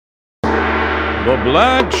The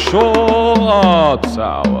Blackshaw Arts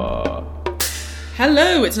Hour.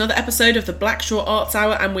 Hello, it's another episode of the Blackshaw Arts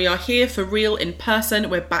Hour, and we are here for real in person.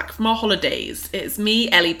 We're back from our holidays. It's me,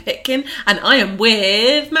 Ellie Pitkin, and I am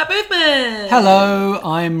with Matt Boothman. Hello,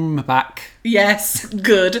 I'm back. Yes,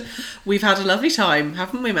 good. We've had a lovely time,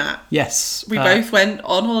 haven't we, Matt? Yes. We both went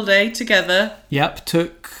on holiday together. Yep,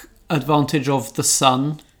 took advantage of the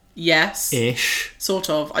sun. Yes. Ish. Sort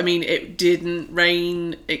of. I mean, it didn't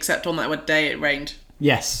rain, except on that one day it rained.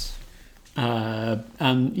 Yes.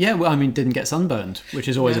 And yeah, well, I mean, didn't get sunburned, which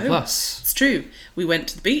is always a plus. It's true. We went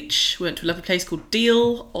to the beach. We went to a lovely place called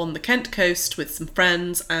Deal on the Kent coast with some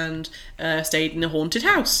friends and stayed in a haunted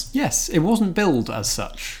house. Yes, it wasn't billed as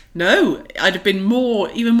such. No, I'd have been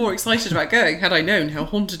even more excited about going had I known how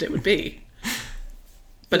haunted it would be.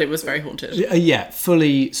 But it was very haunted. Yeah,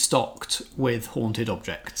 fully stocked with haunted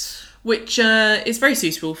objects. Which is very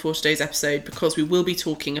suitable for today's episode because we will be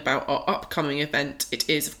talking about our upcoming event. It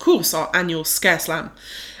is, of course, our annual Scare Slam.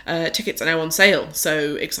 Tickets are now on sale,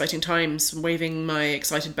 so exciting times. I'm waving my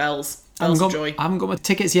excited bells of joy. I haven't got my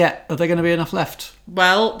tickets yet. Are there going to be enough left?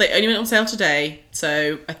 Well, they only went on sale today,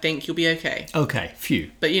 so I think you'll be okay. Okay,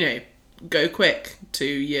 phew. But, you know, go quick to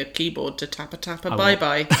your keyboard to tap a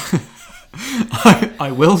bye-bye.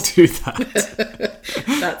 I will do that.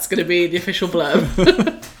 That's going to be the official blurb.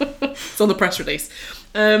 It's on the press release.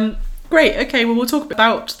 Great, okay, well, we'll talk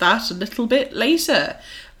about that a little bit later.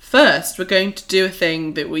 First, we're going to do a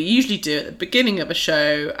thing that we usually do at the beginning of a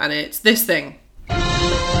show, and it's this thing.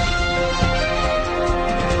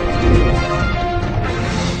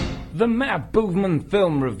 The Matt Boothman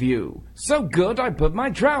Film Review. So good I put my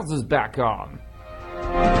trousers back on.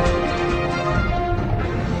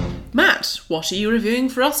 Matt, what are you reviewing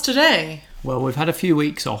for us today? Well, we've had a few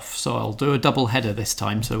weeks off, so I'll do a double header this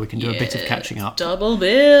time so we can do a bit of catching up. Double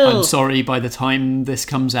bill! I'm sorry, by the time this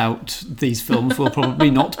comes out, these films will probably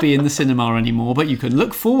not be in the cinema anymore, but you can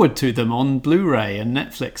look forward to them on Blu-ray and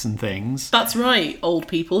Netflix and things. That's right, old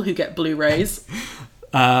people who get Blu-rays.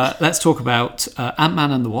 Let's talk about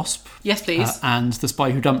Ant-Man and the Wasp. Yes, please. And The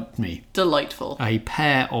Spy Who Dumped Me. Delightful. A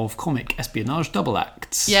pair of comic espionage double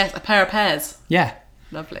acts. Yes, a pair of pairs. Yeah.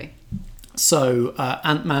 Lovely. So,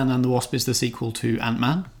 Ant-Man and the Wasp is the sequel to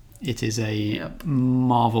Ant-Man. It is a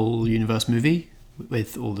Marvel Universe movie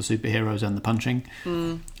with all the superheroes and the punching.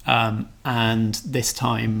 And this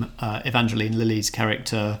time, Evangeline Lilly's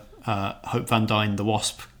character, Hope Van Dyne, the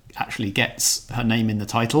Wasp, actually gets her name in the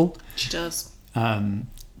title. She does.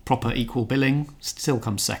 Proper equal billing. Still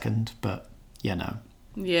comes second, but, you know.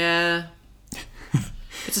 Yeah.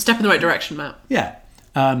 It's a step in the right direction, Matt. Yeah.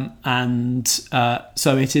 So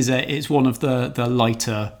it's one of the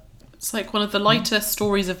lighter. It's like one of the lighter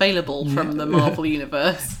stories available from the Marvel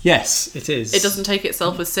universe. Yes, it is. It doesn't take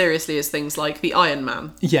itself as seriously as things like the Iron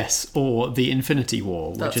Man. Yes, or the Infinity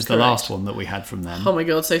War, which is the last one that we had from them. Oh my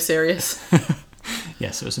god, so serious.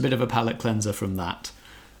 Yeah, so it's a bit of a palate cleanser from that.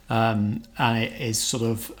 And it is sort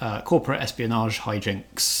of corporate espionage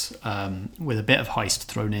hijinks with a bit of heist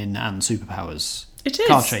thrown in and superpowers. It is.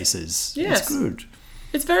 Car chases. Yes. It's good.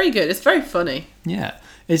 It's very good. It's very funny. Yeah,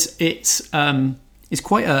 it's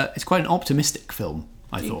quite an optimistic film.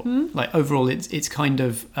 I thought, like overall, it's kind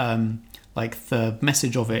of like the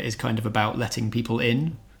message of it is kind of about letting people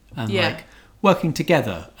in and like working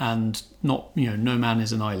together and not, no man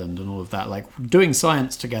is an island and all of that. Like doing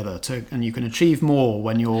science together and you can achieve more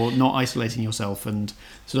when you're not isolating yourself and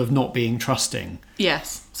sort of not being trusting.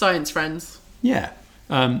 Yes, science friends. Yeah,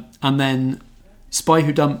 and then Spy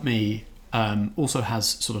Who Dumped Me. Also has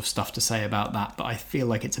sort of stuff to say about that, but I feel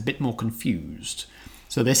like it's a bit more confused.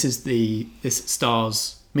 So this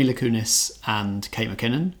stars Mila Kunis and Kate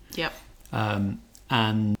McKinnon. Yep.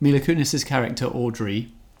 And Mila Kunis's character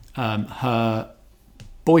Audrey, her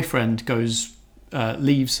boyfriend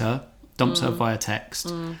leaves her, dumps her via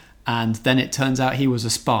text, and then it turns out he was a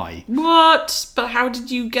spy. What? But how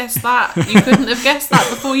did you guess that? You couldn't have guessed that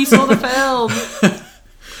before you saw the film.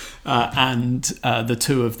 And the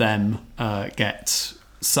two of them get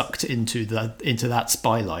sucked into that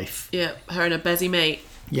spy life. Yeah, her and her busy mate.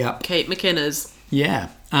 Yeah, Kate McKinnon. Yeah,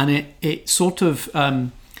 and it sort of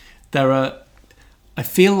I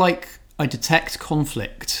feel like I detect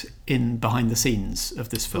conflict in behind the scenes of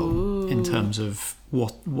this film in terms of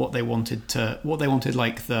what they wanted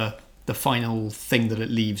like the final thing that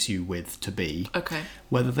it leaves you with to be. Okay.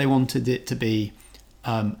 Whether they wanted it to be.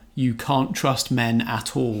 You can't trust men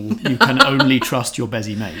at all. You can only trust your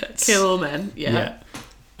busy mates. Kill all men. Yeah.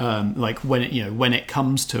 Like when it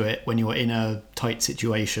comes to it, when you're in a tight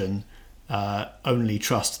situation, only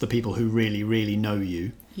trust the people who really, really know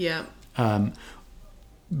you. Yeah.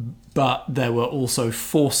 But there were also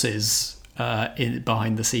forces in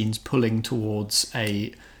behind the scenes pulling towards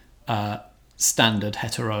a standard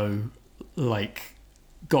hetero, like,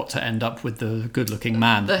 got to end up with the good-looking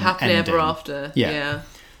man. The happily ending. ever after. Yeah.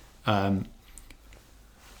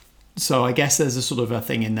 So I guess there's a sort of a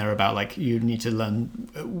thing in there about, like, you need to learn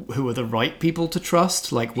who are the right people to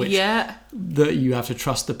trust, like, which that you have to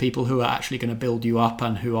trust the people who are actually going to build you up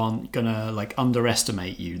and who aren't going to, like,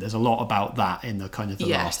 underestimate you. There's a lot about that in the kind of the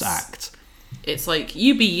last act. It's like,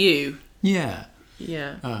 you be you. Yeah.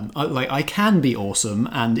 Yeah. I can be awesome,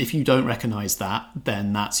 and if you don't recognise that,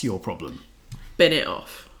 then that's your problem. Bin it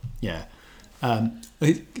off. Yeah.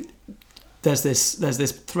 There's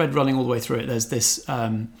this thread running all the way through it. There's this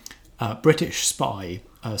British spy,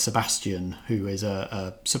 Sebastian, who is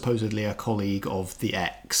supposedly a colleague of the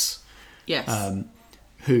X. Yes.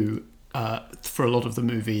 Who, for a lot of the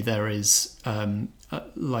movie, there is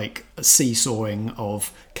like a seesawing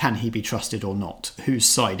of, can he be trusted or not? Whose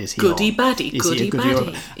side is he goody on? baddie, Is goody he a goody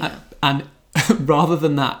baddie. or, and rather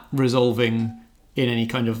than that resolving in any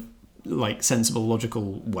kind of, like, sensible,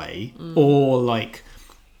 logical way, or like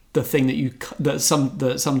the thing that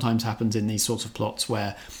sometimes happens in these sorts of plots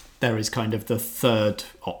where there is kind of the third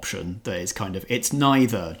option that is kind of, it's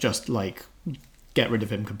neither, just like get rid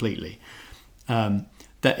of him completely.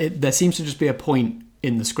 There seems to just be a point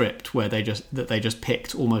in the script where they just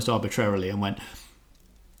picked almost arbitrarily and went,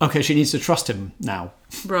 okay, she needs to trust him now.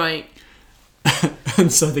 Right.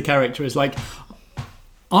 And so the character is like,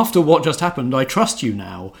 after what just happened, I trust you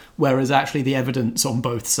now. Whereas actually the evidence on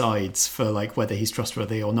both sides for, like, whether he's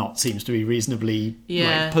trustworthy or not seems to be reasonably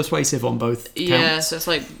like, persuasive on both counts. Yeah, so it's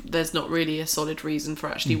like there's not really a solid reason for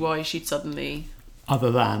actually why she'd suddenly... Other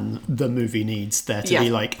than the movie needs there to be,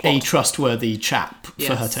 like, plot. A trustworthy chap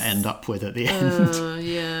for her to end up with at the end.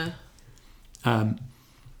 Yeah.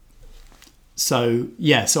 So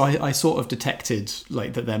I sort of detected,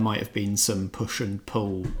 like, that there might have been some push and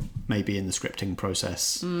pull maybe in the scripting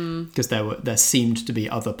process, because there seemed to be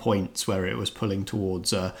other points where it was pulling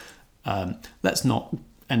towards let's not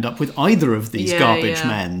end up with either of these garbage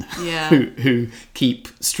men who keep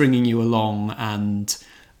stringing you along and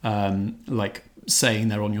like saying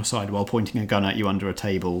they're on your side while pointing a gun at you under a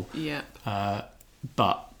table.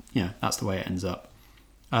 But that's the way it ends up.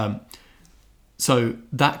 So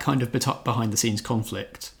that kind of behind the scenes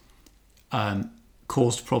conflict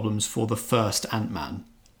caused problems for the first Ant-Man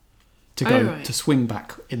to swing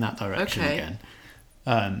back in that direction again,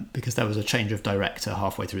 because there was a change of director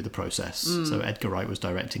halfway through the process. So Edgar Wright was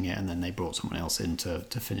directing it, and then they brought someone else in to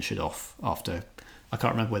finish it off after, I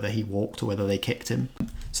can't remember whether he walked or whether they kicked him.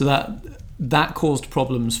 So that caused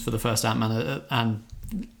problems for the first Ant-Man,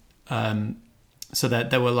 and so that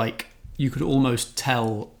there were, like, you could almost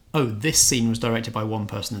tell, oh, this scene was directed by one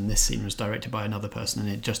person and this scene was directed by another person,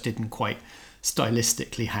 and it just didn't quite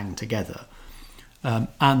stylistically hang together.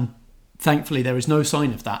 And thankfully there is no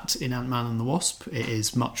sign of that in Ant-Man and the Wasp. It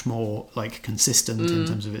is much more, like, consistent in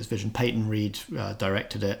terms of its vision. Peyton Reed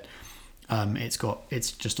directed it.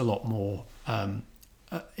 It's just a lot more,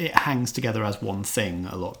 it hangs together as one thing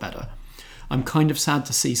a lot better. I'm kind of sad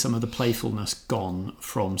to see some of the playfulness gone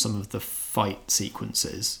from some of the fight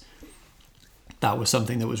sequences. That was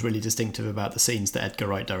something that was really distinctive about the scenes that Edgar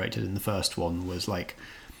Wright directed in the first one, was like,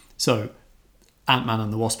 so Ant-Man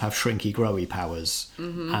and the Wasp have shrinky growy powers,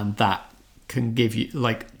 and that can give you,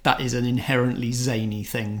 like, that is an inherently zany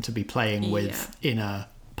thing to be playing with in a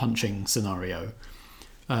punching scenario.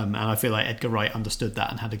 And I feel like Edgar Wright understood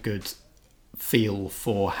that and had a good feel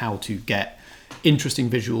for how to get interesting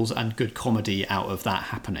visuals and good comedy out of that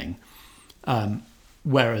happening.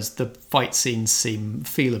 Whereas the fight scenes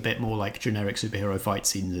feel a bit more like generic superhero fight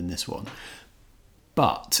scenes in this one.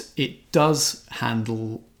 But it does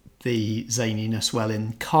handle the zaniness well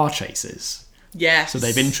in car chases. Yes. So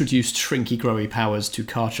they've introduced shrinky growy powers to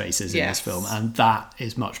car chases in this film, and that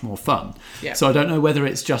is much more fun. Yep. So I don't know whether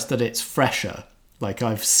it's just that it's fresher. Like,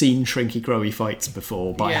 I've seen shrinky growy fights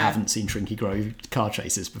before, but I haven't seen shrinky growy car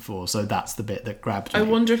chases before, so that's the bit that grabbed me. I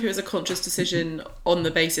wonder if it was a conscious decision on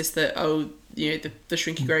the basis that, the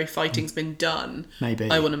shrinky growy fighting's been done.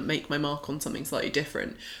 Maybe. I want to make my mark on something slightly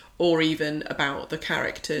different. Or even about the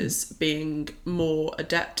characters being more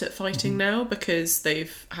adept at fighting now, because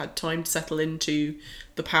they've had time to settle into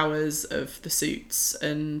the powers of the suits,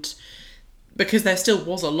 and because there still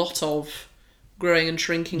was a lot of growing and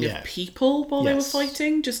shrinking of people while they were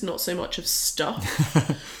fighting, just not so much of stuff.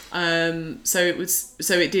 So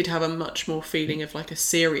it did have a much more feeling of, like, a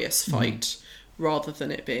serious fight rather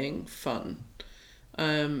than it being fun.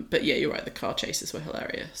 But yeah, you're right, the car chases were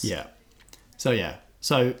hilarious. Yeah. So yeah,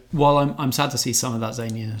 So while I'm sad to see some of that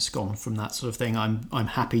zaniness gone from that sort of thing, I'm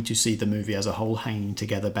happy to see the movie as a whole hanging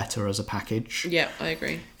together better as a package. Yeah, I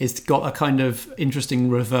agree. It's got a kind of interesting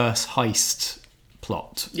reverse heist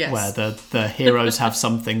plot, Yes. where the heroes have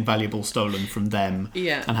something valuable stolen from them,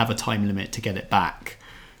 Yeah. and have a time limit to get it back.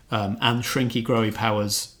 And shrinky growy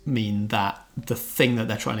powers mean that the thing that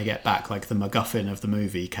they're trying to get back, like the MacGuffin of the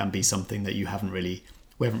movie, can be something that we haven't really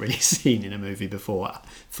seen in a movie before,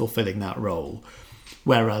 fulfilling that role.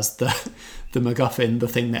 Whereas the MacGuffin, the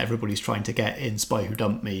thing that everybody's trying to get in Spy Who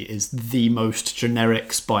Dumped Me, is the most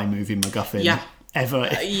generic spy movie MacGuffin ever.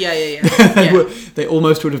 Yeah. They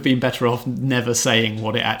almost would have been better off never saying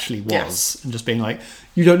what it actually was, Yes. and just being like,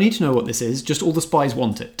 you don't need to know what this is, just all the spies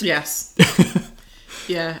want it. Yes.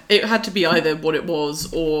 Yeah, it had to be either what it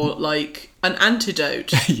was or like an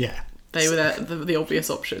antidote. Yeah. They were the obvious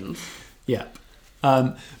options. Yeah.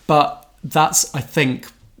 But that's, I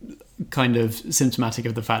think, kind of symptomatic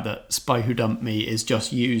of the fact that Spy Who Dumped Me is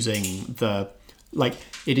just using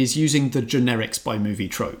it is using the generic spy movie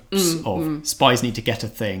tropes of spies need to get a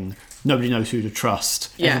thing, nobody knows who to trust,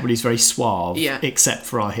 everybody's very suave, except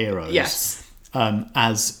for our heroes. Yes.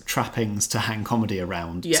 As trappings to hang comedy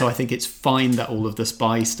around. Yeah. So I think it's fine that all of the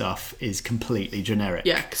spy stuff is completely generic.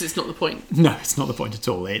 Yeah, because it's not the point. No, it's not the point at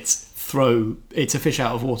all. It's a fish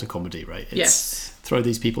out of water comedy, right? It's Yes. throw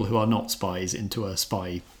these people who are not spies into a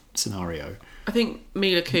spy scenario. I think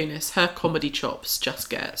Mila Kunis, her comedy chops just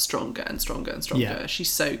get stronger and stronger and stronger. Yeah.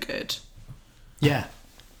 She's so good. Yeah.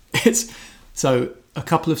 It's so a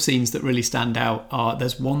couple of scenes that really stand out are,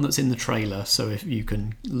 there's one that's in the trailer, so if you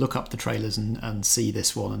can look up the trailers and see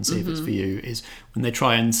this one and see if it's for you, is when they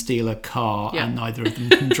try and steal a car and neither of them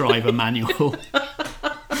can drive a manual.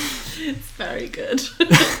 It's very good.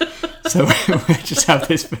 So we just have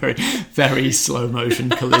this very, very slow motion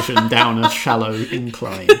collision down a shallow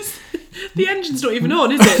incline. The engine's not even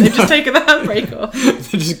on, is it? They've just taken the handbrake off.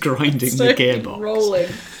 They're just grinding the gearbox. Rolling.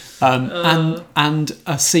 And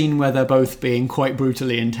a scene where they're both being quite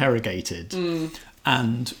brutally interrogated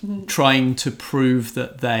and trying to prove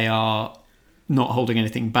that they are not holding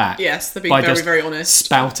anything back. Yes, they're being by very, just very honest.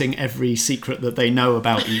 spouting every secret that they know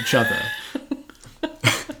about each other.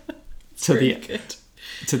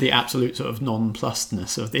 To the absolute sort of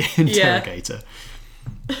nonplussedness of the interrogator.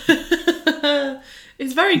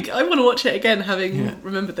 It's very... I want to watch it again, having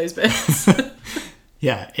remembered those bits.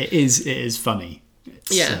 Yeah, it is funny.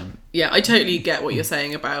 Yeah, I totally get what you're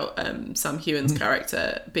saying about Sam Heughan's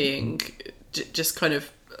character being just kind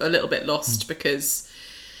of a little bit lost, because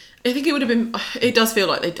I think it would have been... It does feel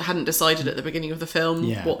like they hadn't decided at the beginning of the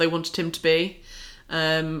film what they wanted him to be,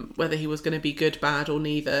 whether he was going to be good, bad, or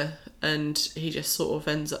neither, and he just sort of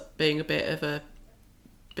ends up being a bit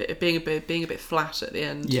flat at the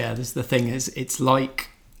end. Yeah, this the thing is, it's like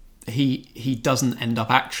he doesn't end up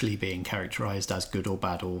actually being characterized as good or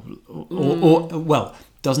bad or well,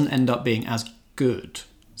 doesn't end up being as good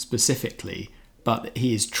specifically, but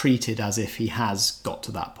he is treated as if he has got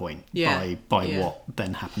to that point by what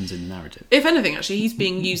then happens in the narrative. If anything, actually, he's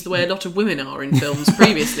being used the way a lot of women are in films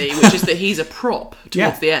previously, which is that he's a prop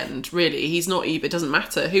towards the end, really. He's not even... It doesn't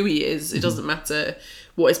matter who he is. It doesn't matter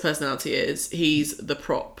what his personality is. He's the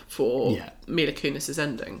prop for Mila Kunis's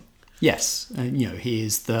ending. Yes, he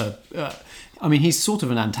is the... he's sort of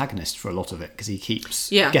an antagonist for a lot of it, because he keeps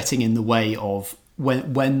getting in the way of...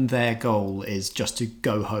 When their goal is just to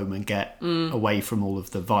go home and get away from all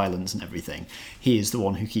of the violence and everything, he is the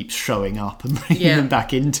one who keeps showing up and bringing them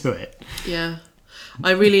back into it. Yeah.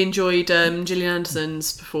 I really enjoyed Gillian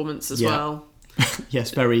Anderson's performance as well.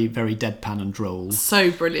 Yes, very, very deadpan and droll.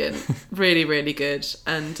 So brilliant. Really, really good.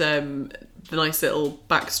 And the nice little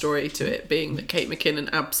backstory to it being that Kate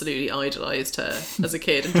McKinnon absolutely idolised her as a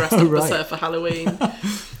kid and dressed up as her for Halloween.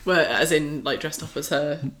 As in, like, dressed up as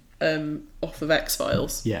her... off of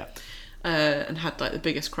X-Files. Yeah. And had like the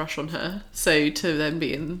biggest crush on her. So to then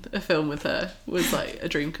be in a film with her was like a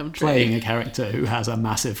dream come true. Playing a character who has a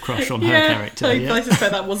massive crush on her character. I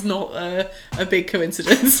suspect that was not a big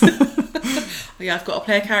coincidence. I've got to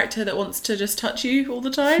play a character that wants to just touch you all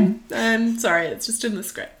the time. Sorry, it's just in the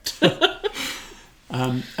script.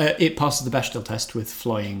 It passes the Bechdel test with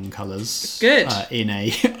flying colours. Good.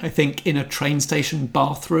 I think in a train station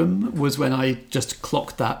bathroom was when I just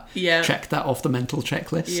clocked that, checked that off the mental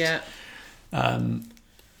checklist. Yeah.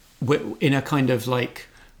 In a kind of like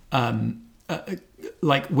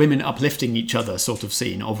women uplifting each other sort of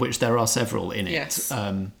scene, of which there are several in it. Yes.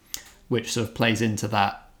 Which sort of plays into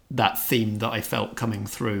that theme that I felt coming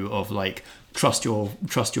through of like trust your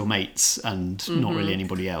mates and not really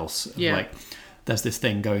anybody else. Yeah. Like, there's this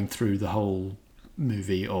thing going through the whole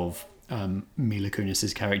movie of Mila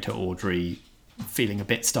Kunis's character Audrey feeling a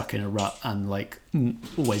bit stuck in a rut and like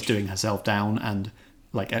always doing herself down and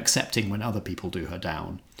like accepting when other people do her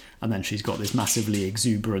down. And then she's got this massively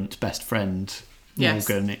exuberant best friend,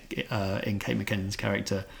 Morgan, in Kate McKinnon's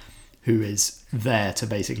character, who is there to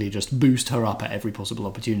basically just boost her up at every possible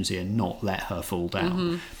opportunity and not let her fall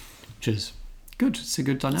down, which is good. It's a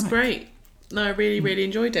good dynamic. It's great. No, I really, really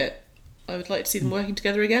enjoyed it. I would like to see them working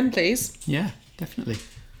together again, please. Yeah, definitely.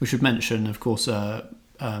 We should mention, of course,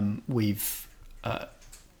 we've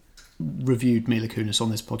reviewed Mila Kunis on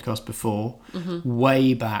this podcast before,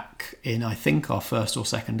 way back in, I think, our first or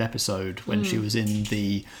second episode when she was in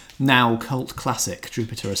the now cult classic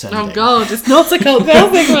Jupiter Ascending. Oh God, it's not a cult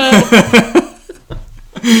classic, man.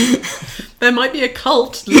 There might be a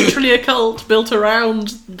cult, literally a cult, built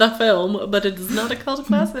around the film, but it is not a cult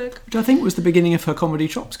classic. Which I think was the beginning of her comedy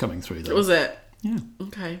chops coming through, though. Was it? Yeah.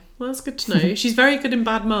 Okay, well, that's good to know. She's very good in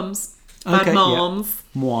Bad Mums. Bad Moms.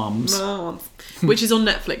 Yeah. Moms. Which is on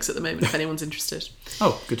Netflix at the moment, if anyone's interested.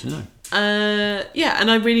 Oh, good to know. Yeah, and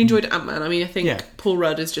I really enjoyed Ant-Man. I mean, I think Paul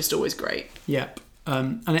Rudd is just always great. Yep.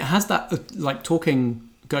 And it has that, like,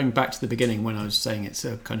 going back to the beginning when I was saying it's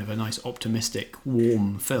a kind of a nice, optimistic,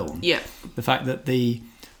 warm film. Yeah. The fact that the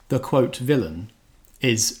quote villain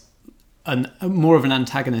is more of an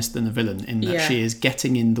antagonist than a villain in that she is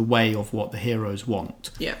getting in the way of what the heroes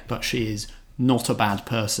want. Yeah. But she is not a bad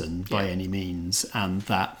person by any means, and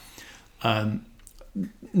that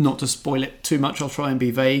not to spoil it too much, I'll try and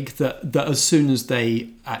be vague, that as soon as they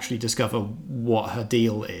actually discover what her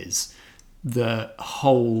deal is, the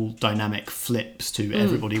whole dynamic flips to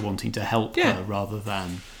everybody wanting to help her rather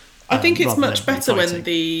than... I think it's much better when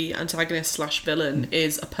the antagonist / villain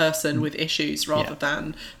is a person with issues rather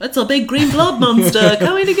than, it's a big green blob monster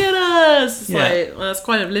coming to get us. It's like, well, that's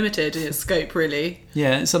kind of limited in its scope, really.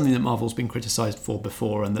 Yeah, it's something that Marvel's been criticised for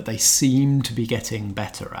before and that they seem to be getting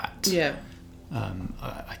better at. Yeah.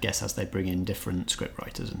 I guess as they bring in different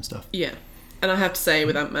scriptwriters and stuff. Yeah. And I have to say,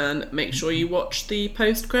 with Ant-Man, make sure you watch the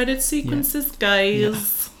post-credit sequences, guys. Yeah.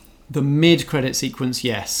 The mid-credit sequence,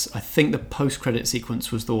 yes. I think the post-credit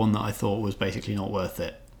sequence was the one that I thought was basically not worth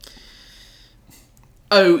it.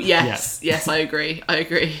 Oh, yes. Yeah. Yes, I agree.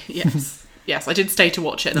 Yes. Yes, I did stay to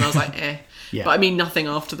watch it and then I was like, eh. Yeah. But I mean, nothing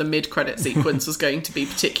after the mid-credit sequence was going to be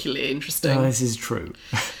particularly interesting. This is true.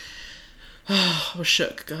 I was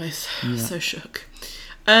shook, guys. Yeah. So shook.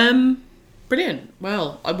 Brilliant.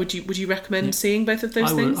 Well, would you recommend seeing both of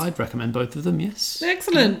those things? I'd recommend both of them, yes.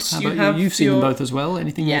 Excellent. How about you? You've seen them both as well.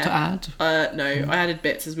 Anything more to add? No, I added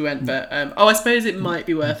bits as we went, but I suppose it might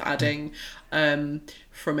be worth adding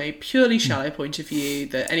from a purely shallow point of view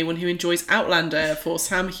that anyone who enjoys Outlander for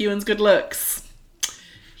Sam Heughan's good looks,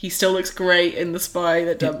 he still looks great in The Spy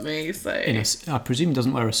That Dumped Me. So I presume he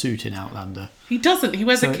doesn't wear a suit in Outlander. He doesn't. He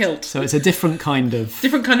wears a kilt. So it's a different kind of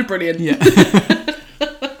brilliant. Yeah.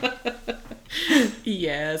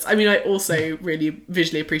 Yes. I mean, I also really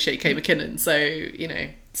visually appreciate Kate McKinnon, so, you know,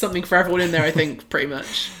 something for everyone in there, I think, pretty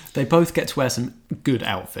much. They both get to wear some good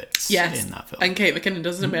outfits in that film. And Kate McKinnon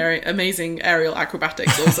does an amazing aerial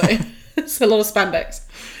acrobatics also. It's a lot of spandex.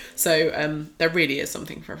 So there really is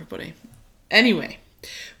something for everybody. Anyway,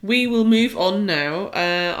 we will move on now.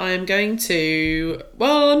 I think I'm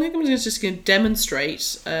just going to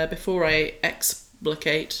demonstrate before I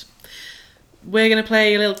explicate. We're going to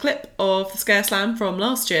play a little clip of the Scare Slam from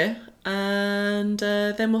last year, and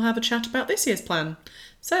then we'll have a chat about this year's plan.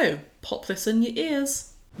 So, pop this in your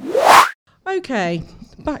ears. Okay,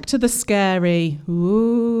 back to the scary.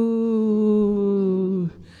 Ooh.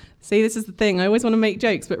 See, this is the thing. I always want to make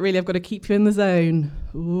jokes, but really I've got to keep you in the zone.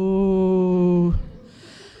 Ooh.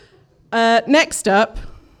 Next up,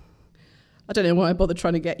 I don't know why I bothered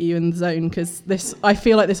trying to get you in the zone, because I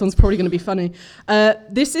feel like this one's probably going to be funny.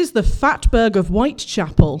 This is The Fatberg of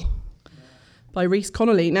Whitechapel by Rhys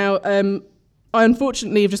Connolly. Now, I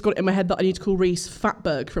unfortunately have just got it in my head that I need to call Rhys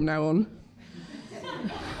Fatberg from now on.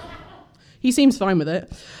 He seems fine with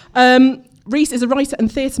it. Rhys is a writer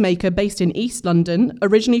and theatre maker based in East London,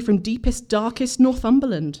 originally from deepest, darkest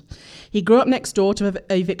Northumberland. He grew up next door to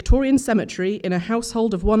a Victorian cemetery in a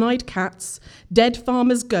household of one-eyed cats, dead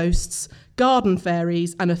farmers' ghosts, garden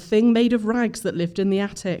fairies, and a thing made of rags that lived in the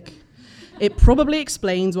attic. It probably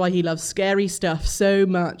explains why he loves scary stuff so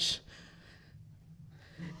much.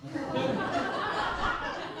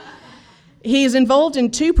 He is involved in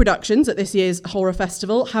 2 productions at this year's horror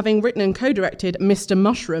festival, having written and co-directed Mr.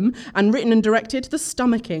 Mushroom and written and directed The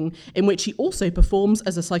Stomaching, in which he also performs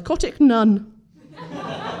as a psychotic nun.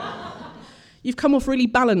 You've come off really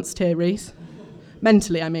balanced here, Rhys.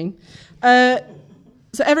 Mentally, I mean.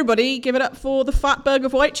 So everybody, give it up for The Fatberg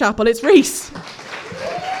of Whitechapel. It's Rhys.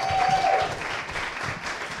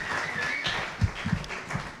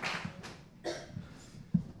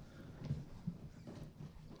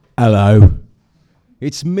 Hello.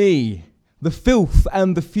 It's me, the filth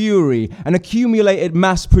and the fury, an accumulated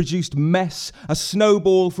mass-produced mess, a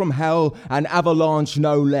snowball from hell, an avalanche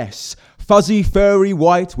no less. Fuzzy, furry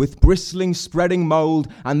white with bristling, spreading mould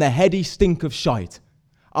and the heady stink of shite.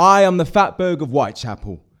 I am the Fatberg of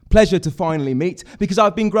Whitechapel. Pleasure to finally meet, because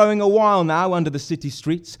I've been growing a while now under the city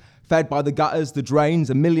streets, fed by the gutters, the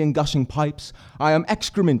drains, a million gushing pipes. I am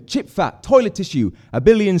excrement, chip fat, toilet tissue, a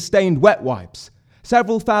billion stained wet wipes.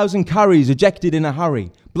 Several thousand curries ejected in a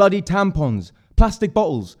hurry, bloody tampons, plastic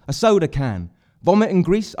bottles, a soda can, vomit and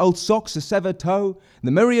grease, old socks, a severed toe,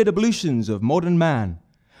 the myriad ablutions of modern man.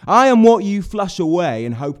 I am what you flush away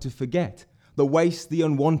and hope to forget, the waste, the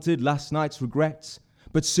unwanted, last night's regrets.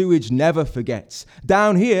 But sewage never forgets.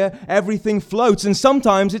 Down here, everything floats, and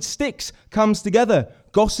sometimes it sticks, comes together,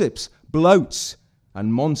 gossips, bloats,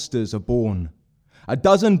 and monsters are born. A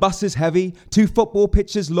dozen buses heavy, 2 football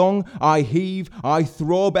pitches long, I heave, I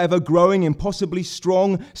throb, ever growing, impossibly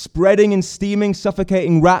strong, spreading and steaming,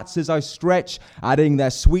 suffocating rats as I stretch, adding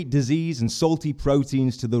their sweet disease and salty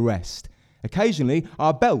proteins to the rest. Occasionally,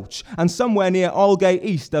 I belch, and somewhere near Aldgate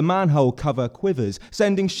East a manhole cover quivers,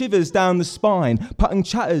 sending shivers down the spine, putting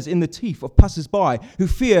chatters in the teeth of passers-by who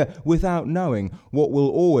fear without knowing what will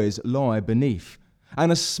always lie beneath. And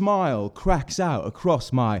a smile cracks out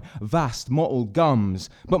across my vast mottled gums,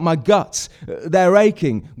 but my guts, they're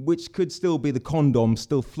aching, which could still be the condom,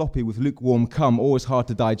 still floppy with lukewarm cum, always hard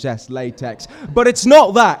to digest, latex. But it's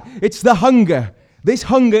not that, it's the hunger. This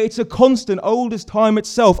hunger, it's a constant, old as time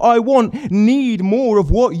itself. I need more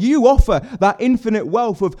of what you offer, that infinite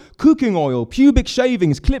wealth of cooking oil, pubic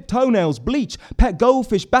shavings, clipped toenails, bleach, pet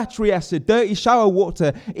goldfish, battery acid, dirty shower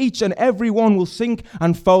water. Each and every one will sink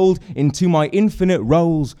and fold into my infinite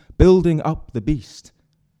rolls, building up the beast.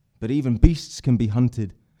 But even beasts can be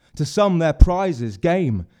hunted. To some, their prizes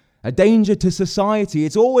game. A danger to society.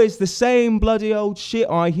 It's always the same bloody old shit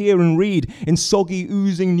I hear and read in soggy,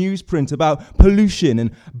 oozing newsprint about pollution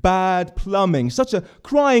and bad plumbing. Such a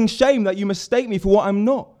crying shame that you mistake me for what I'm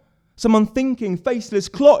not. Some unthinking, faceless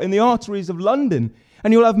clot in the arteries of London.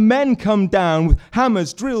 And you'll have men come down with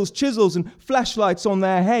hammers, drills, chisels and flashlights on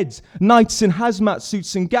their heads. Knights in hazmat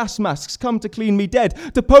suits and gas masks come to clean me dead,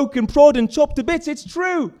 to poke and prod and chop to bits. It's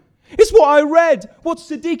true. It's what I read, what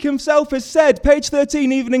Sadiq himself has said. Page 13,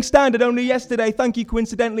 Evening Standard, only yesterday. Thank you,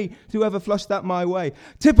 coincidentally, to whoever flushed that my way.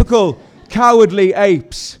 Typical cowardly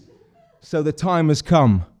apes. So the time has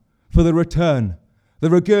come for the return, the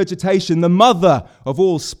regurgitation, the mother of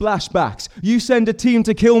all splashbacks. You send a team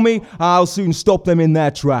to kill me, I'll soon stop them in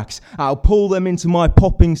their tracks. I'll pull them into my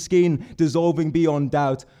popping skin, dissolving beyond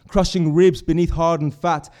doubt, crushing ribs beneath hardened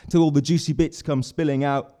fat till all the juicy bits come spilling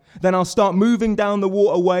out. Then I'll start moving down the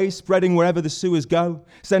waterway, spreading wherever the sewers go,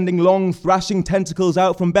 sending long, thrashing tentacles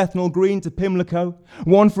out from Bethnal Green to Pimlico.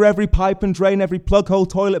 One for every pipe and drain, every plug hole,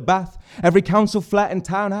 toilet, bath, every council flat and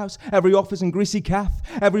townhouse, every office and greasy calf,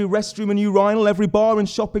 every restroom and urinal, every bar and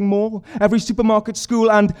shopping mall, every supermarket,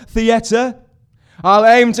 school and theatre. I'll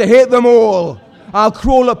aim to hit them all. I'll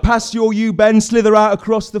crawl up past your U-bend, slither out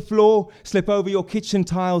across the floor, slip over your kitchen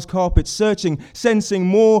tiles, carpet, searching, sensing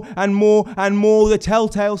more and more and more the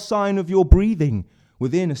telltale sign of your breathing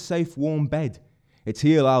within a safe, warm bed. It's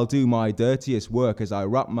here I'll do my dirtiest work as I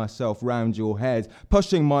wrap myself round your head,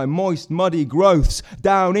 pushing my moist, muddy growths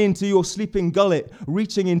down into your sleeping gullet,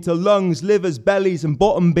 reaching into lungs, livers, bellies and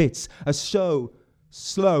bottom bits, a slow,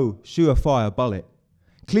 surefire bullet.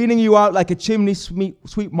 Cleaning you out like a chimney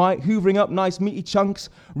sweep might, hoovering up nice meaty chunks,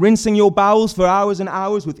 rinsing your bowels for hours and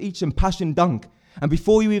hours with each impassioned dunk. And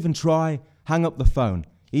before you even try, hang up the phone.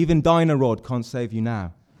 Even Dinah Rod can't save you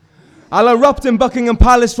now. I'll erupt in Buckingham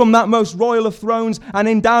Palace from that most royal of thrones, and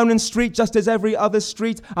in Downing Street, just as every other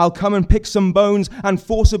street, I'll come and pick some bones and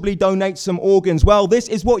forcibly donate some organs. Well, this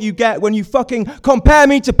is what you get when you fucking compare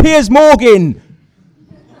me to Piers Morgan.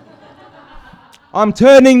 I'm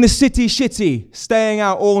turning the city shitty, staying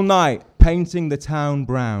out all night, painting the town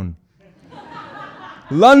brown.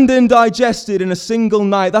 London digested in a single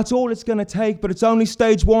night, that's all it's going to take, but it's only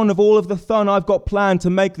stage one of all of the fun I've got planned to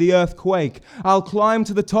make the earth quake. I'll climb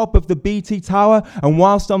to the top of the BT Tower, and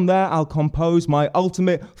whilst I'm there, I'll compose my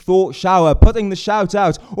ultimate thought shower, putting the shout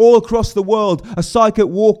out all across the world, a psychic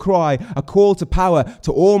war cry, a call to power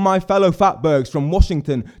to all my fellow fatbergs from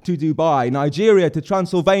Washington to Dubai, Nigeria to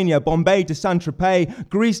Transylvania, Bombay to Saint-Tropez,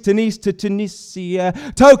 Greece to Nice to Tunisia,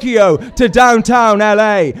 Tokyo to downtown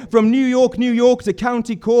LA, from New York to County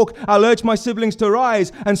Cork. I'll urge my siblings to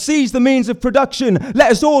rise and seize the means of production.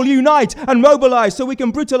 Let us all unite and mobilize so we can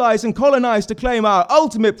brutalize and colonize to claim our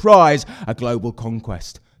ultimate prize, a global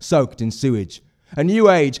conquest soaked in sewage. A new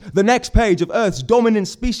age, the next page of Earth's dominant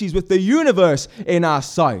species with the universe in our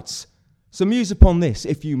sights. So muse upon this,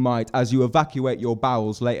 if you might, as you evacuate your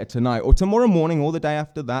bowels later tonight or tomorrow morning or the day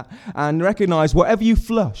after that, and recognise whatever you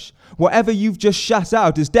flush, whatever you've just shat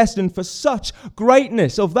out is destined for such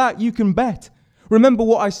greatness, of that you can bet. Remember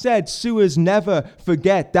what I said, sewers never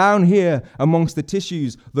forget. Down here amongst the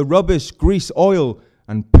tissues, the rubbish, grease, oil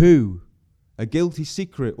and poo. A guilty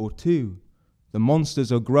secret or two. The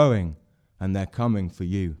monsters are growing and they're coming for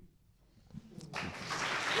you.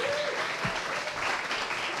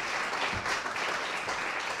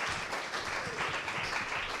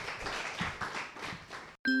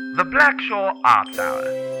 The Blackshaw Arts Hour.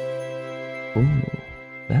 Ooh,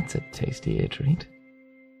 that's a tasty treat.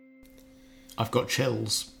 I've got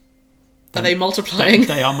chills. Are they multiplying?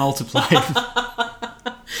 They are multiplying.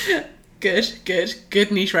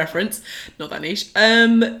 Good niche reference. Not that niche.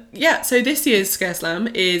 So this year's Scare Slam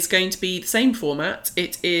is going to be the same format.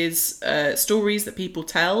 It is stories that people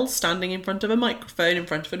tell standing in front of a microphone, in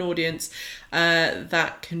front of an audience.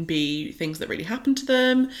 That can be things that really happened to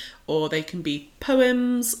them, or they can be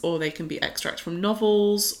poems, or they can be extracts from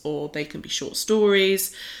novels, or they can be short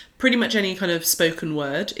stories. Pretty much any kind of spoken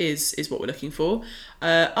word is what we're looking for.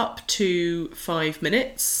 Up to 5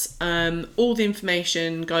 minutes. All the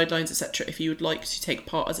information, guidelines, etc., if you would like to take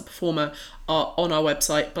part as a performer, are on our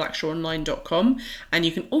website, blackshawonline.com. And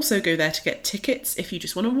you can also go there to get tickets if you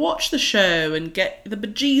just want to watch the show and get the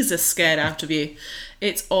bejesus scared out of you.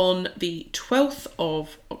 It's on the 12th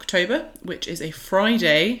of October, which is a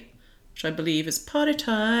Friday, which I believe is party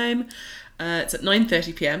time. It's at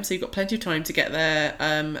 9:30pm, so you've got plenty of time to get there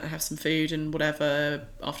and have some food and whatever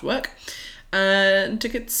after work. And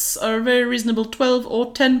tickets are a very reasonable £12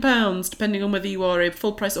 or £10, depending on whether you are a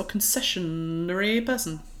full price or concessionary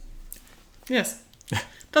person. Yes.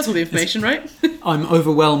 That's all the information, right? I'm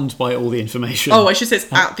overwhelmed by all the information. Oh, I should say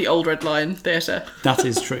it's at the Old Red Lion Theatre. That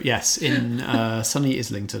is true, yes, in sunny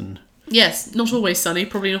Islington. Yes, not always sunny,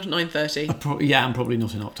 probably not at 9:30. And probably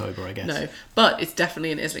not in October, I guess. No, but it's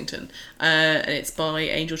definitely in Islington. And it's by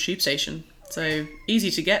Angel Tube Station. So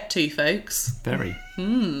easy to get to, folks. Very.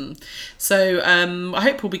 So I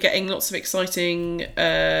hope we'll be getting lots of exciting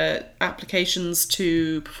applications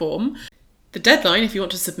to perform. The deadline, if you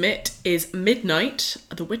want to submit, is midnight,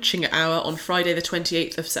 the witching hour, on Friday the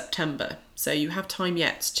 28th of September. So you have time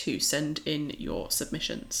yet to send in your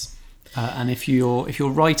submissions. And if you're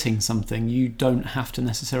writing something, you don't have to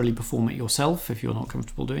necessarily perform it yourself. If you're not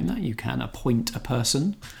comfortable doing that, you can appoint a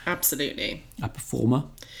person. Absolutely. A performer.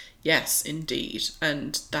 Yes, indeed.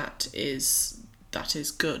 And that is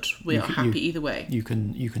good. We are happy either way. You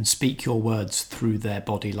can speak your words through their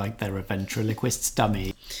body like they're a ventriloquist's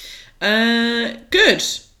dummy. Good.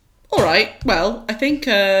 All right. Well, I think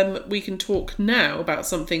we can talk now about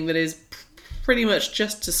something that is pretty much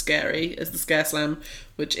just as scary as the Scare Slam,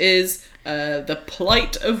 which is the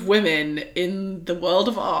plight of women in the world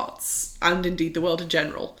of arts and indeed the world in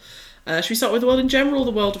general. Should we start with the world in general or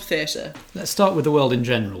the world of theatre? Let's start with the world in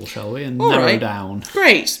general, shall we? And narrow down.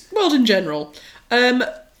 Great. World in general.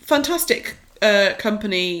 Fantastic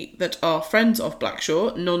company that are friends of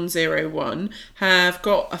Blackshaw, Non-01, have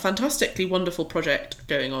got a fantastically wonderful project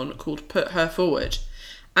going on called Put Her Forward.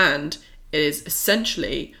 And it is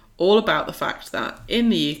essentially all about the fact that in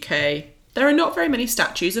the UK, there are not very many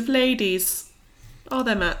statues of ladies. Are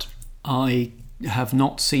there, Matt? I have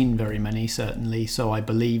not seen very many, certainly, so I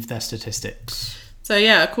believe their statistics. So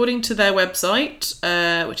yeah, according to their website,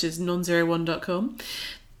 which is non01.com,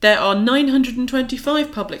 there are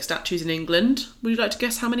 925 public statues in England. Would you like to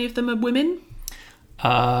guess how many of them are women?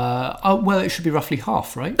 Well, it should be roughly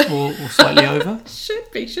half, right? Or slightly over?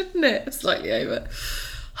 Should be, shouldn't it? Slightly over.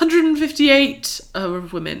 158 are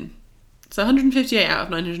of women. So 158 out of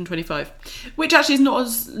 925, which actually is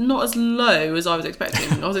not as low as I was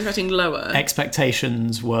expecting. I was expecting lower.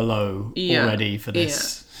 Expectations were low already for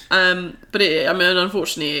this. Yeah. But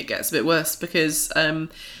unfortunately, it gets a bit worse because when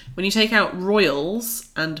you take out royals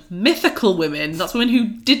and mythical women, that's women who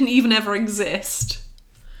didn't even ever exist,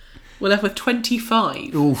 we're left with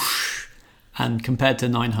 25. Oof. And compared to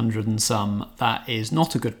 900 and some, that is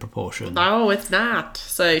not a good proportion. No, it's not.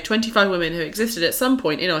 So 25 women who existed at some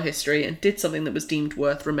point in our history and did something that was deemed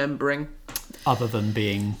worth remembering. Other than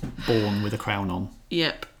being born with a crown on.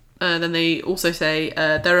 Yep. Then they also say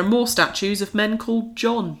there are more statues of men called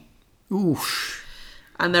John. Oof.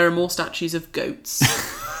 And there are more statues of goats.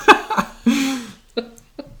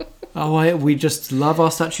 We just love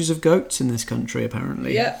our statues of goats in this country,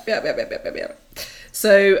 apparently. Yep.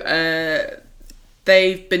 So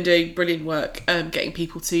they've been doing brilliant work getting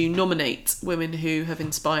people to nominate women who have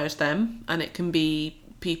inspired them, and it can be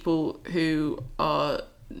people who are,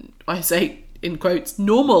 I say in quotes,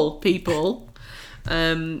 normal people.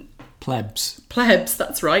 Plebs. Plebs,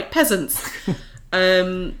 that's right. Peasants.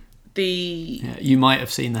 You might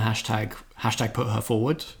have seen the hashtag put her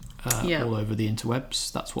forward all over the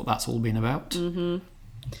interwebs. That's what that's all been about. Mm-hmm.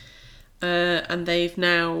 And they've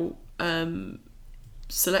now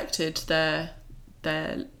selected their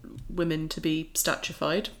women to be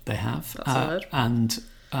statuified. They have. That's a word. And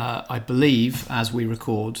I believe, as we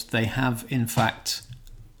record, they have in fact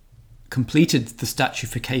completed the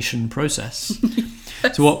statuification process.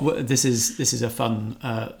 So what this is a fun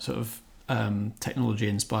sort of technology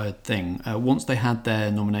inspired thing. Once they had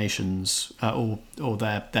their nominations or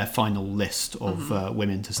their final list of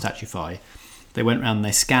women to statuify, they went around and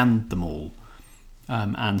they scanned them all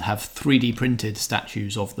and have 3D printed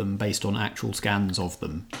statues of them based on actual scans of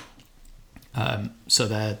them. So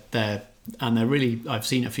they're really, I've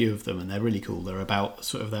seen a few of them and they're really cool. They're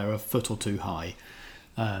a foot or two high.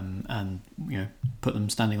 And put them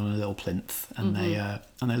standing on a little plinth, and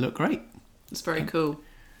they look great. It's very cool.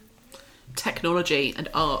 Technology and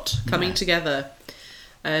art coming together.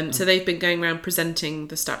 So they've been going around presenting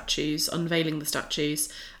the statues, unveiling the statues,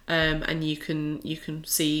 and you can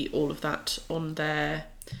see all of that on their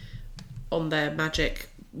magic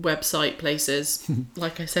website places.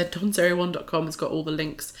 Like I said, donzero1.com has got all the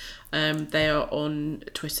links. They are on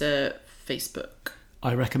Twitter, Facebook.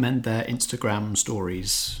 I recommend their Instagram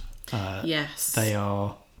stories. Yes, they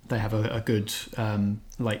have a good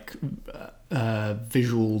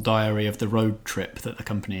visual diary of the road trip that the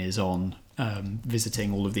company is on,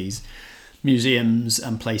 visiting all of these museums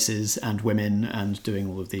and places and women and doing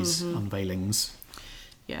all of these unveilings.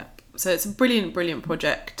 Yeah. So it's a brilliant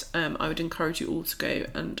project. I would encourage you all to go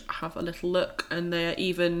and have a little look. And they're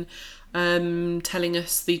even telling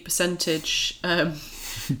us the percentage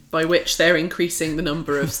by which they're increasing the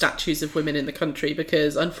number of statues of women in the country,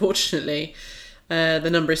 because unfortunately the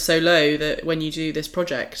number is so low that when you do this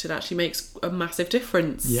project it actually makes a massive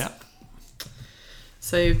difference. Yeah.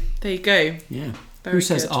 So there you go. Yeah. Very Who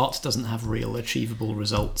says good. art doesn't have real achievable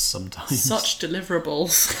results sometimes? Such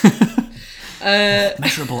deliverables.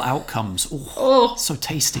 Measurable outcomes. Oh, so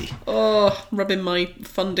tasty. Oh, rubbing my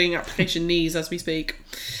funding application knees as we speak.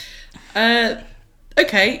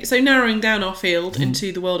 Okay, so narrowing down our field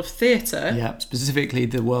into the world of theatre. Yeah, specifically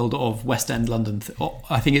the world of West End London.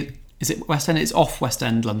 I think is it West End? It's off West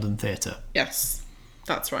End London theatre. Yes,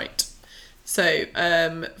 that's right. So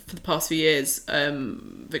for the past few years,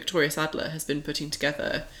 Victoria Sadler has been putting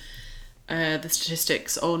together the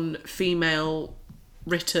statistics on female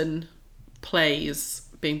written plays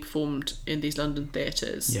being performed in these London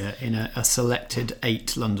theatres. Yeah, in a selected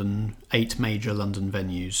 8 major London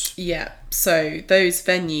venues. Yeah, so those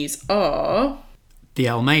venues are the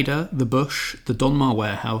Almeida, the Bush, the Donmar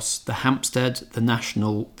Warehouse, the Hampstead, the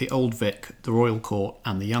National, the Old Vic, the Royal Court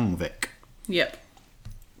and the Young Vic. Yep.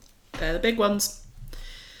 They're the big ones.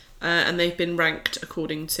 And they've been ranked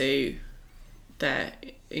according to their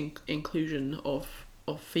inclusion of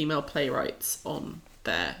female playwrights on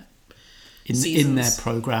their in their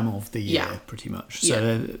programme of the year, pretty much.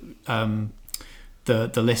 So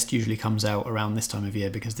the list usually comes out around this time of year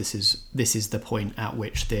because this is the point at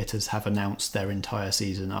which theatres have announced their entire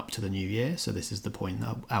season up to the new year. So this is the point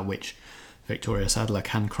at which Victoria Sadler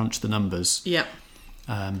can crunch the numbers. Yeah.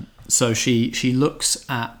 So she looks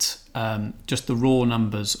at just the raw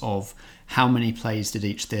numbers of how many plays did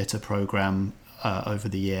each theatre programme over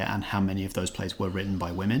the year and how many of those plays were written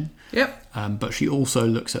by women. Yep. But she also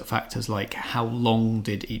looks at factors like how long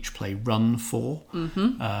did each play run for,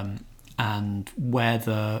 and where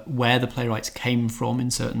the playwrights came from in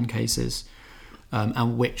certain cases,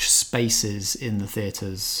 and which spaces in the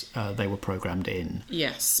theatres they were programmed in.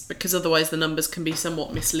 Yes, because otherwise the numbers can be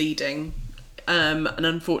somewhat misleading. And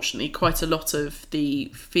unfortunately, quite a lot of the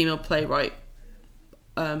female playwright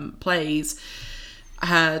plays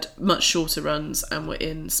had much shorter runs and were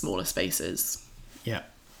in smaller spaces. Yeah.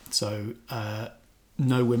 So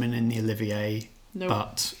no women in the Olivier,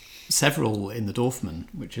 but several in the Dorfman,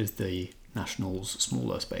 which is the National's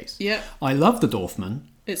smaller space. Yeah. I love the Dorfman.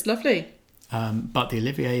 It's lovely. But the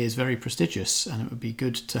Olivier is very prestigious, and it would be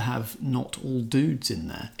good to have not all dudes in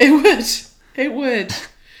there. It would.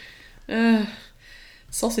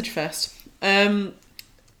 Sausage fest.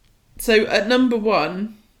 So at number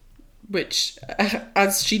 1, which,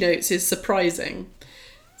 as she notes, is surprising.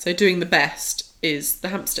 So doing the best is the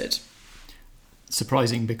Hampstead.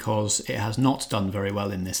 Surprising because it has not done very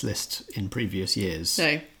well in this list in previous years.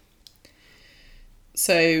 No.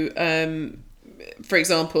 So, for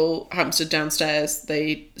example, Hampstead Downstairs,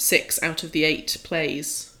 6 out of the 8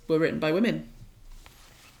 plays were written by women.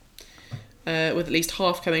 with at least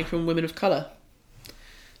half coming from women of colour.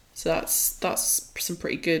 So that's some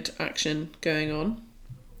pretty good action going on.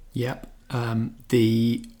 Yep.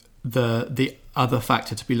 The other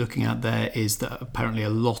factor to be looking at there is that apparently a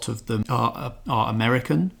lot of them are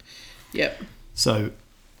American. Yep. So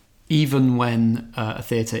even when a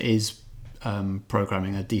theatre is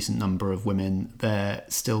programming a decent number of women, they're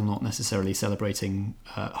still not necessarily celebrating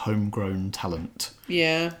homegrown talent.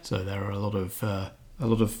 Yeah. So there are a lot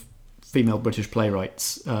of female British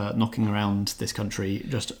playwrights knocking around this country,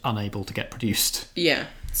 just unable to get produced. Yeah.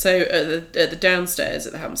 So at the downstairs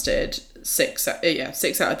at the Hampstead, 6 out of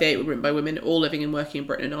the 8 were written by women, all living and working in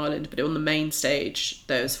Britain and Ireland. But on the main stage,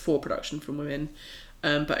 there's 4 production from women,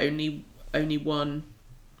 but only one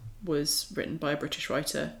was written by a British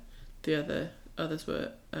writer. The others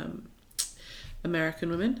were American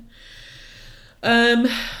women.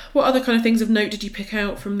 What other kind of things of note did you pick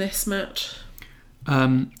out from this, Matt?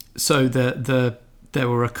 So there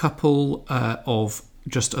were a couple of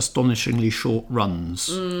just astonishingly short runs.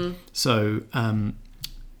 So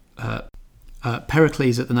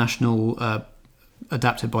Pericles at the National,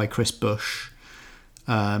 adapted by Chris Bush,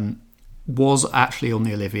 was actually on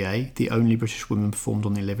the Olivier. The only British woman performed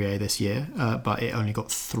on the Olivier this year, but it only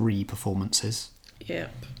got 3 performances.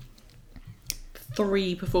 Yep.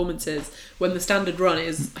 3 performances when the standard run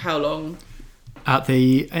is how long?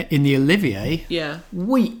 In the Olivier,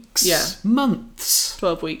 weeks, months,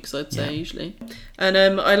 12 weeks, I'd say usually. And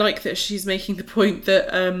I like that she's making the point that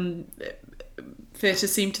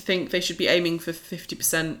theatres seem to think they should be aiming for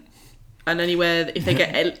 50%, and if they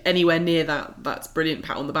get anywhere near that, that's brilliant,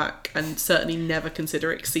 pat on the back, and certainly never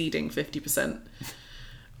consider exceeding 50%.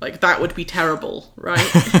 Like, that would be terrible,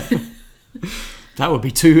 right? That would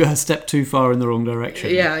be a step too far in the wrong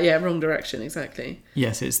direction. Yeah, wrong direction, exactly.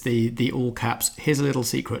 Yes, it's the all caps. Here's a little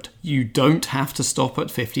secret. You don't have to stop at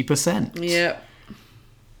 50%. Yeah.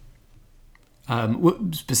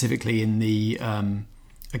 Specifically in the,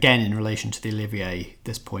 again, in relation to the Olivier,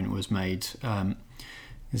 this point was made,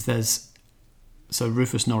 so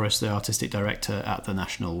Rufus Norris, the artistic director at the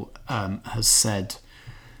National, has said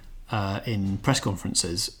in press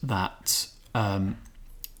conferences that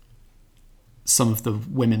some of the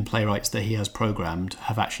women playwrights that he has programmed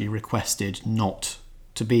have actually requested not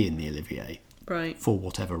to be in the Olivier, right, for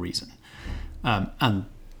whatever reason, and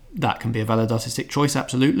that can be a valid artistic choice.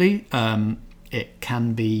 Absolutely, it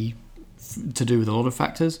can be to do with a lot of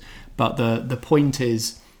factors, but the point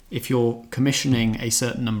is, if you're commissioning a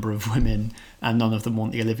certain number of women and none of them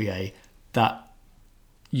want the Olivier, that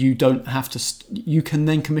you don't have to. You can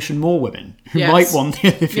then commission more women who might want the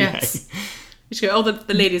Olivier. Yes. You should go,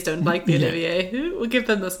 the ladies don't like the Olivier. We'll give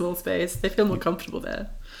them the small space. They feel more comfortable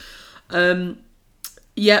there. Noting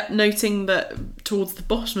that towards the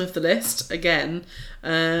bottom of the list, again,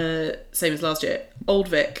 same as last year, Old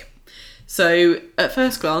Vic. So at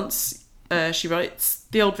first glance, she writes,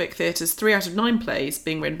 the Old Vic Theatre's 3 out of 9 plays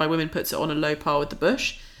being written by women puts it on a low par with the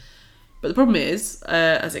Bush. But the problem is,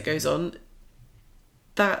 as it goes on,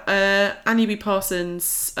 that Annie B.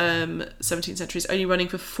 Parsons' 17th Century is only running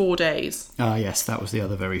for 4 days. Ah, yes, that was the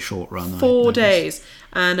other very short run. 4 days.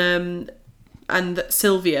 And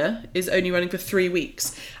Sylvia is only running for 3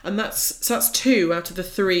 weeks. And that's 2 out of the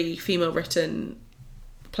 3 female written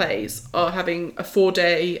plays are having a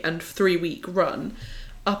 4-day and 3-week run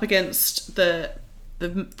up against the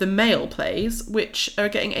male plays, which are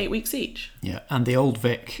getting 8 weeks each. Yeah, and the Old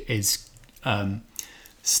Vic is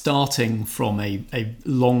starting from a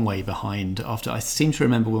long way behind. After, I seem to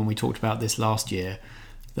remember when we talked about this last year,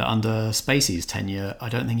 that under Spacey's tenure, I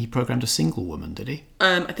don't think he programmed a single woman, did he?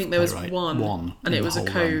 I think there was one, and it was a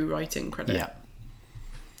co-writing credit. Yeah.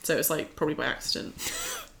 So it's like probably by accident.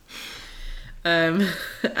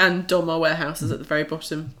 And Donmar Warehouse is at the very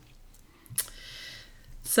bottom.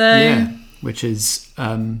 So yeah, which is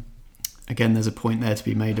again, there's a point there to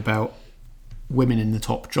be made about women in the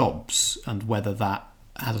top jobs and whether that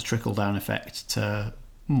has a trickle-down effect to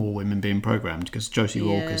more women being programmed, because Josie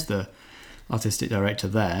Rourke is the artistic director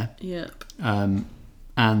there. Yep.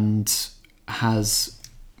 And has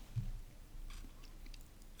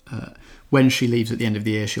when she leaves at the end of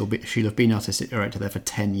the year, she'll have been artistic director there for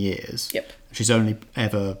 10 years. Yep. She's only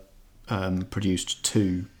ever produced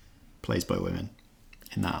 2 plays by women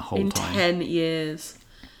in that whole time. 10 years.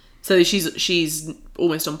 So she's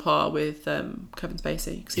almost on par with Kevin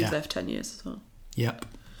Spacey, because he was there for 10 years as well. Yep.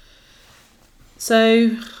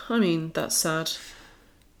 So, I mean, that's sad,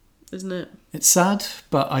 isn't it? It's sad,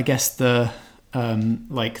 but I guess the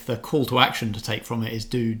call to action to take from it is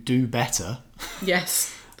do better.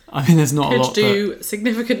 Yes. I mean, there's not a lot. Could do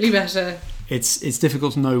significantly better. It's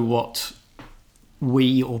difficult to know what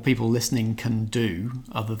we or people listening can do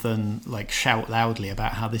other than like shout loudly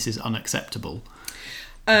about how this is unacceptable?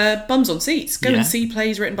 Bums on seats. Go Yeah. and see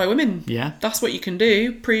plays written by women. Yeah. That's what you can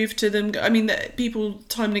do. Prove to them. I mean, that people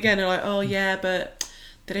time and again are like, oh yeah, but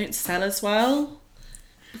they don't sell as well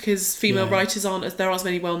because female Yeah. writers there aren't as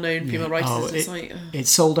many well-known female writers. Oh, it's like, it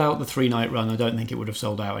sold out the 3-night run. I don't think it would have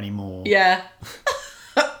sold out anymore. yeah.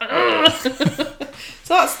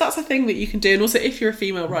 So that's a thing that you can do. And also, if you're a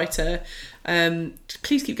female writer,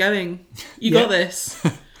 please keep going. You got this.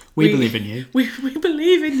 We believe in you. We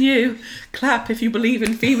believe in you. Clap if you believe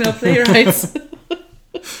in female playwrights.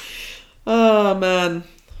 Oh man,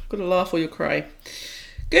 I've got to laugh or you'll cry.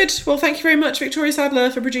 Good. Well, thank you very much, Victoria Sadler,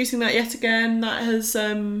 for producing that yet again. That has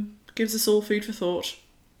gives us all food for thought.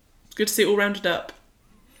 It's good to see it all rounded up.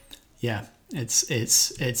 Yeah,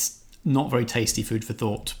 it's not very tasty food for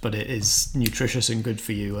thought, but it is nutritious and good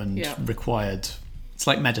for you and required. It's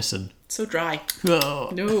like medicine. So dry. Oh.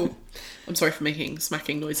 No. I'm sorry for making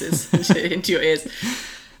smacking noises into your ears.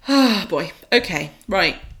 Ah, boy. Okay,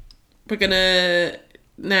 right. We're going to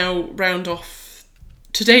now round off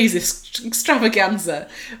today's extravaganza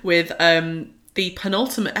with the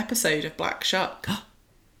penultimate episode of Black Shark.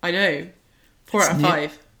 I know. 4 out of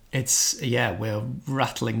 5. We're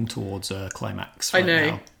rattling towards a climax right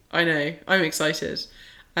now. I know. I'm excited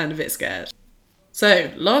and a bit scared.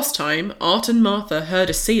 So, last time, Art and Martha heard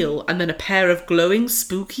a seal and then a pair of glowing,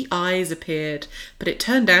 spooky eyes appeared, but it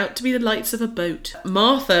turned out to be the lights of a boat.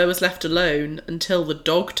 Martha was left alone until the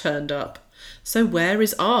dog turned up. So where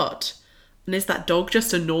is Art? And is that dog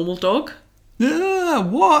just a normal dog?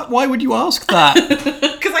 What? Why would you ask that?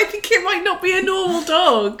 Because I think it might not be a normal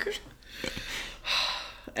dog.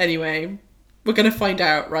 Anyway, we're going to find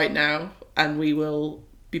out right now, and we will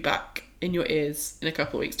be back in your ears in a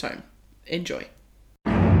couple of weeks' time. Enjoy.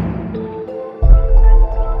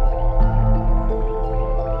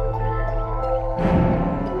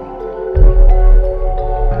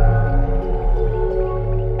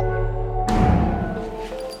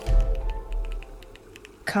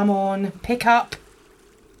 Come on, pick up.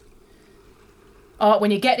 Art,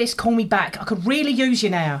 when you get this, call me back. I could really use you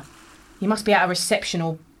now. You must be out of reception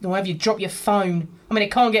or have you dropped your phone. I mean, it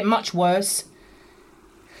can't get much worse.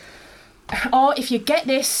 Art, if you get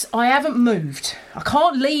this, I haven't moved. I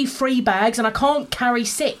can't leave 3 bags and I can't carry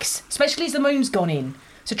 6, especially as the moon's gone in.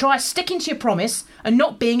 So try sticking to your promise and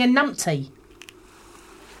not being a numpty.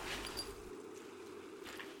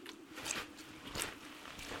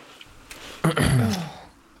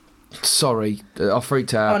 Sorry, I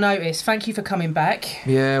freaked out. I noticed. Thank you for coming back.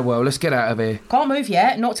 Yeah, well, let's get out of here. Can't move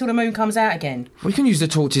yet, not till the moon comes out again. We can use the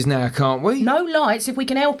torches now, can't we? No lights if we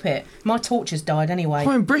can help it. My torch has died anyway.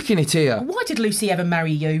 I'm bricking it here. Why did Lucy ever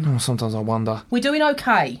marry you? Oh, sometimes I wonder. We're doing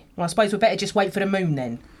okay. Well, I suppose we'd better just wait for the moon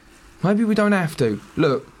then. Maybe we don't have to.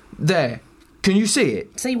 Look, there. Can you see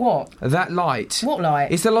it? See what? That light. What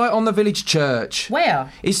light? It's the light on the village church.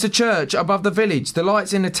 Where? It's the church above the village. The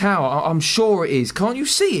light's in the tower. I'm sure it is. Can't you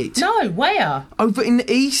see it? No, where? Over in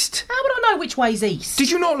the east. How would I know which way's east?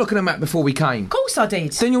 Did you not look at a map before we came? Of course I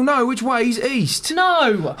did. Then you'll know which way's east.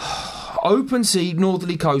 No. Open sea,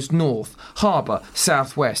 northerly coast, north. Harbour,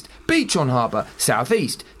 southwest. Beach on harbour,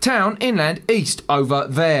 southeast. Town, inland, east. Over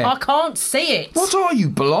there. I can't see it. What are you,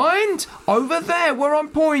 blind? Over there, where I'm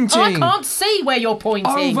pointing. I can't see where you're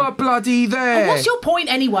pointing. Over bloody there. And what's your point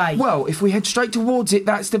anyway? Well, if we head straight towards it,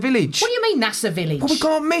 that's the village. What do you mean that's the village? Well, we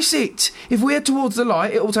can't miss it. If we head towards the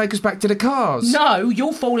light, it'll take us back to the cars. No,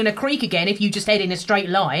 you'll fall in a creek again if you just head in a straight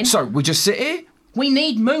line. So, we just sit here? We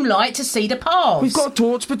need moonlight to see the paths. We've got a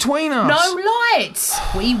torch between us. No lights.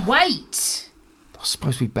 We wait. I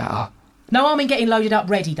suppose we better. No harm in getting loaded up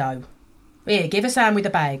ready, though. Here, give us a hand with the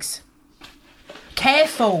bags.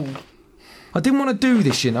 Careful. I didn't want to do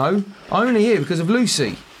this, you know. I'm only here because of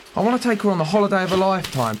Lucy. I want to take her on the holiday of a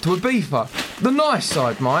lifetime to Ibiza. The nice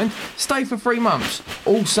side, mind. Stay for 3 months.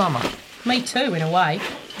 All summer. Me too, in a way.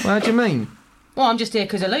 Well, how do you mean? Well, I'm just here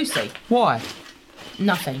because of Lucy. Why?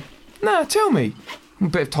 Nothing. No, tell me. A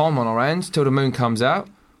bit of time on our hands till the moon comes out.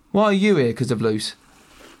 Why are you here because of Luce?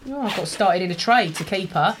 Oh, I got started in a trade to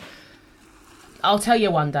keep her. I'll tell you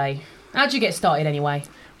one day. How'd you get started anyway?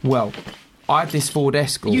 Well, I had this Ford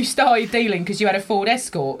Escort. You started dealing because you had a Ford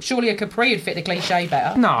Escort. Surely a Capri would fit the cliché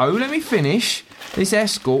better. No, let me finish. This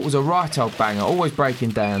Escort was a right old banger, always breaking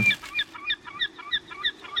down.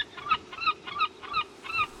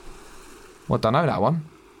 Well, I don't know that one.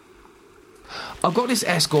 I got this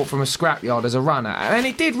Escort from a scrapyard as a runner, and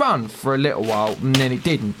it did run for a little while, and then it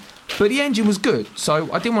didn't. But the engine was good,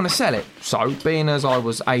 so I didn't want to sell it. So, being as I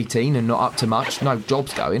was 18 and not up to much, no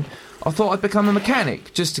jobs going, I thought I'd become a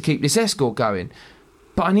mechanic, just to keep this Escort going.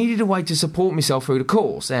 But I needed a way to support myself through the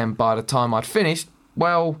course, and by the time I'd finished,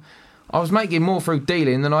 well, I was making more through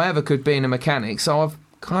dealing than I ever could being a mechanic, so I've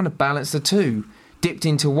kind of balanced the two, dipped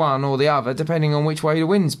into one or the other, depending on which way the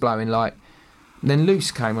wind's blowing, like. Then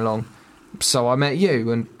Luce came along, so I met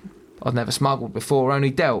you, and I'd never smuggled before,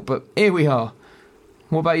 only dealt, but here we are.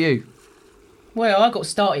 What about you? Well, I got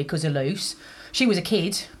started because of Luce. She was a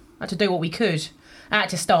kid. I had to do what we could. I had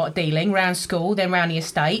to start dealing, round school, then round the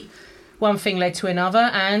estate. One thing led to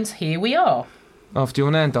another, and here we are. After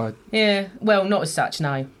your nan died? Yeah, well, not as such,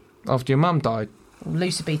 no. After your mum died?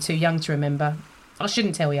 Luce would be too young to remember. I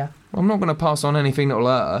shouldn't tell you. I'm not going to pass on anything that'll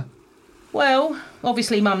hurt her. Well,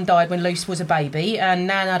 obviously Mum died when Luce was a baby, and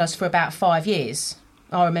Nan had us for about 5 years.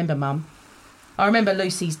 I remember Mum. I remember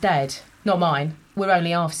Lucy's dad. Not mine. We're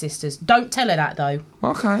only half sisters. Don't tell her that, though.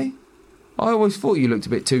 OK. I always thought you looked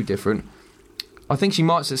a bit too different. I think she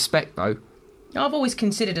might suspect, though. I've always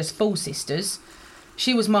considered us full sisters.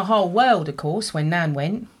 She was my whole world, of course, when Nan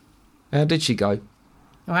went. How did she go?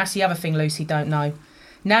 Oh, that's the other thing Lucy don't know.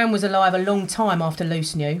 Nan was alive a long time after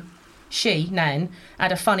Luce knew. She, Nan,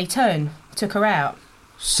 had a funny turn. Took her out.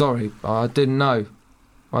 Sorry, I didn't know.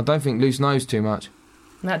 I don't think Luce knows too much.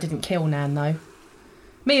 That didn't kill Nan, though.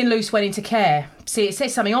 Me and Luce went into care. See, it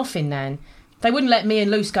set something off in Nan. They wouldn't let me and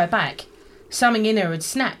Luce go back. Something in her had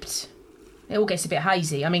snapped. It all gets a bit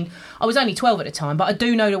hazy. I mean, I was only 12 at the time, but I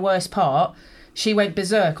do know the worst part. She went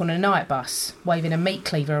berserk on a night bus, waving a meat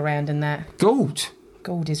cleaver around and that. Gord?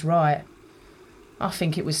 Gord is right. I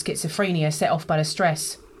think it was schizophrenia set off by the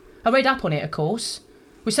stress. I read up on it, of course.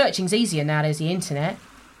 Researching's easier now there's the internet.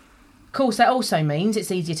 Of course, that also means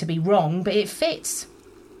it's easier to be wrong, but it fits.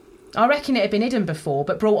 I reckon it had been hidden before,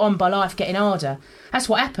 but brought on by life getting harder. That's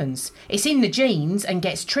what happens. It's in the genes and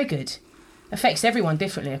gets triggered. Affects everyone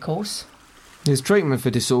differently, of course. There's treatment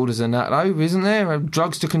for disorders and that, though, isn't there?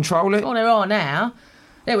 Drugs to control it? Well, there are now.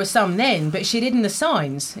 There were some then, but she'd hidden the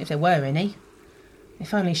signs, if there were any.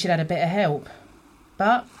 If only she'd had a bit of help.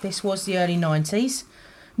 But this was the early 90s.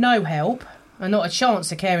 No help, and not a chance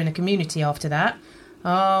to care in the community after that.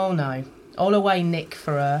 Oh, no. All away Nick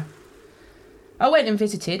for her. I went and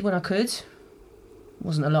visited when I could.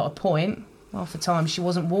 Wasn't a lot of point. Half the time she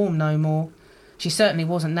wasn't warm no more. She certainly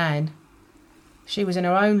wasn't Nan. She was in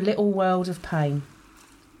her own little world of pain.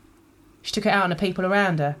 She took it out on the people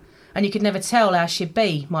around her, and you could never tell how she'd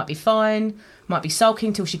be. Might be fine, might be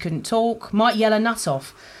sulking till she couldn't talk, might yell her nut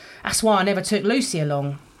off. That's why I never took Lucy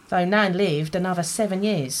along, though Nan lived another 7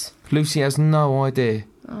 years. Lucy has no idea.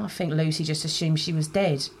 I think Lucy just assumed she was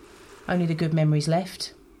dead. Only the good memories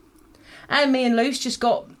left. And me and Luce just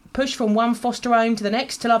got pushed from one foster home to the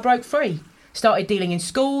next till I broke free. Started dealing in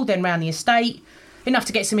school, then round the estate. Enough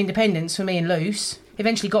to get some independence for me and Luce.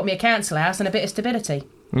 Eventually got me a council house and a bit of stability.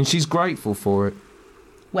 And she's grateful for it.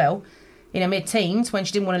 Well, in her mid-teens, when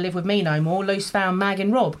she didn't want to live with me no more, Luce found Mag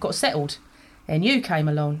and Rob, got settled. Then you came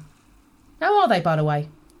along. How are they, by the way?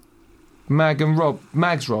 Mag and Rob.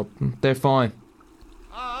 Mag's Rob. They're fine.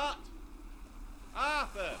 Art!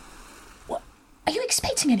 Arthur! What? Are you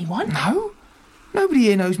expecting anyone? No. Nobody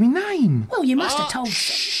here knows me name. Well, you must have Art! told...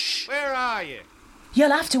 Shh. Where are you?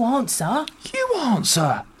 You'll have to answer. You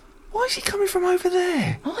answer. Why is he coming from over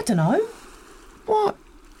there? I don't know. What?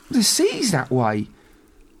 The sea's that way.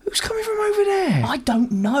 Who's coming from over there? I don't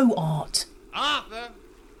know, Art. Arthur!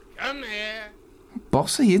 Come here!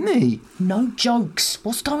 Bossy, isn't he? No jokes.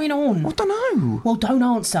 What's going on? I don't know. Well, don't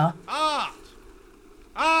answer. Art!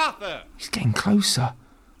 Arthur! He's getting closer.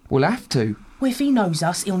 We'll have to. Well, if he knows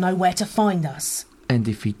us, he'll know where to find us. And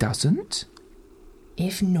if he doesn't?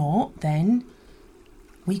 If not, then...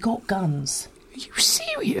 we got guns. Are you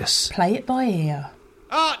serious? Play it by ear.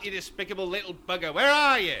 Art, you despicable little bugger, where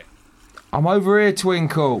are you? I'm over here,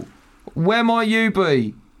 Twinkle. Where might you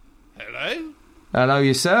be? Hello? Hello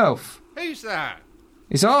yourself. Who's that?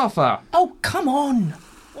 It's Arthur. Oh, come on.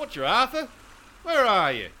 What's your Arthur? Where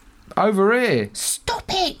are you? Over here. Stop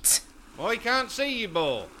it. I can't see you,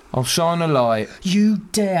 boy. I'll shine a light. You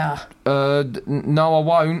dare. No, I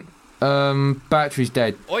won't. Battery's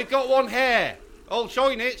dead. I've got one here. I'll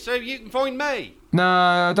shine it so you can find me.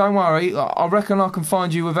 No, don't worry. I reckon I can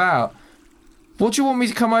find you without. What do you want me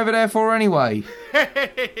to come over there for anyway?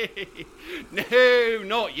 No,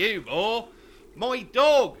 not you, boy. My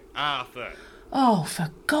dog, Arthur. Oh, for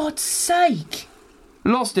God's sake.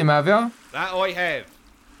 Lost him, have you? That I have.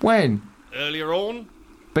 When? Earlier on,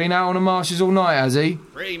 Been out on the marshes all night, has he?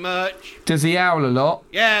 pretty much. Does he howl a lot?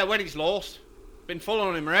 Yeah, when he's lost. Been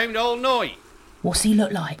following him around all night. What's he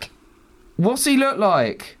look like? What's he look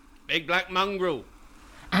like? Big black mongrel.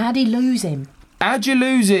 How'd he lose him? How'd you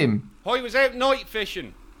lose him? I was out night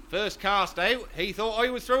fishing. First cast out, he thought I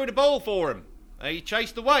was throwing a ball for him. He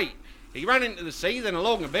chased away. He ran into the sea, then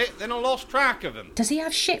along a bit, then I lost track of him. Does he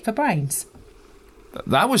have shit for brains?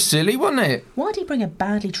 That was silly, wasn't it? Why'd he bring a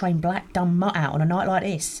badly trained black dumb mutt out on a night like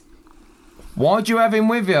this? Why'd you have him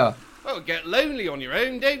with you? Well, get lonely on your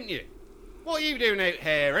own, don't you? What are you doing out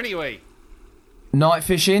here, anyway? Night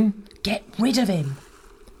fishing? Get rid of him.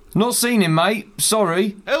 Not seen him, mate.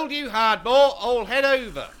 Sorry. Hold you hard, boy. I'll head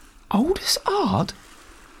over. Old as hard?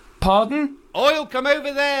 Pardon? I'll come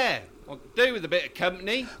over there. I could do with a bit of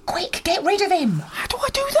company. Quick, get rid of him. How do I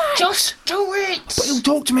do that? Just do it. But he'll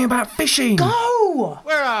talk to me about fishing. Go.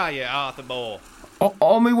 Where are you, Arthur Moore?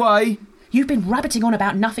 On my way. You've been rabbiting on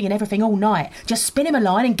about nothing and everything all night. Just spin him a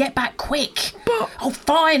line and get back quick. But... Oh,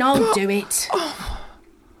 fine, I'll do it.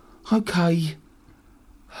 Okay.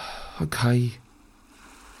 Okay.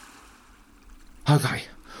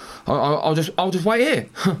 I'll just wait here.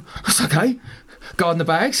 It's okay. Guarding the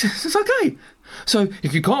bags. It's okay. So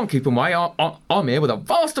if you can't keep them away, I'm here with a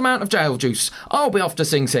vast amount of jail juice. I'll be off to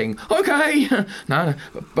Sing Sing. Okay. No.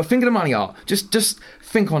 But think of the money, Art. Just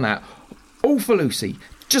think on that. All for Lucy.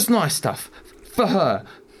 Just nice stuff for her.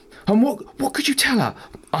 And what could you tell her?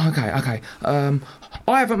 Okay. I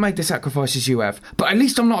haven't made the sacrifices you have, but at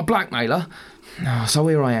least I'm not a blackmailer. No, so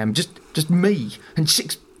here I am, just me and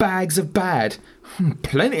 6 bags of bad.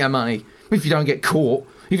 Plenty of money if you don't get caught.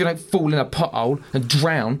 If you don't fall in a pothole and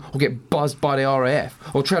drown, or get buzzed by the RAF,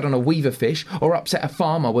 or tread on a weaver fish, or upset a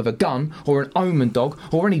farmer with a gun, or an omen dog,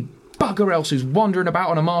 or any bugger else who's wandering about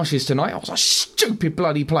on the marshes tonight. Oh, it's a stupid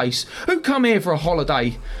bloody place. Who come here for a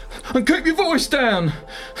holiday? And keep your voice down.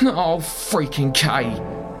 Oh, freaking K.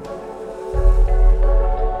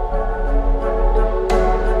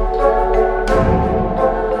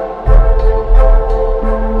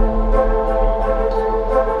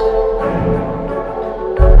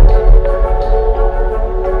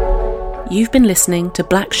 You've been listening to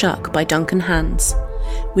Black Shuck by Duncan Hands,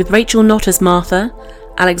 with Rachel Knott as Martha,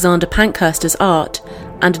 Alexander Pankhurst as Art,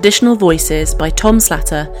 and additional voices by Tom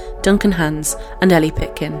Slatter, Duncan Hands, and Ellie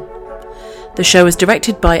Pitkin. The show is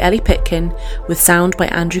directed by Ellie Pitkin, with sound by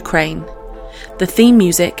Andrew Crane. The theme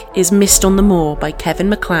music is Mist on the Moor by Kevin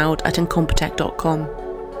MacLeod at Incompetech.com.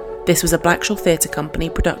 This was a Blackshaw Theatre Company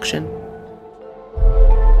production.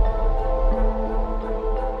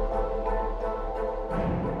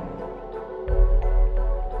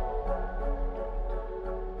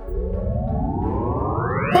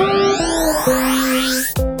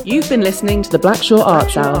 You've been listening to the Blackshaw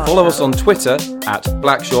Arts Hour. Follow us on Twitter at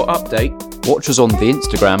Blackshaw Update. Watch us on the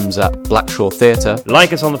Instagrams at Blackshaw Theatre.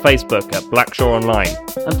 Like us on the Facebook at Blackshaw Online.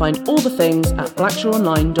 And find all the things at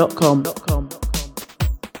blackshawonline.com.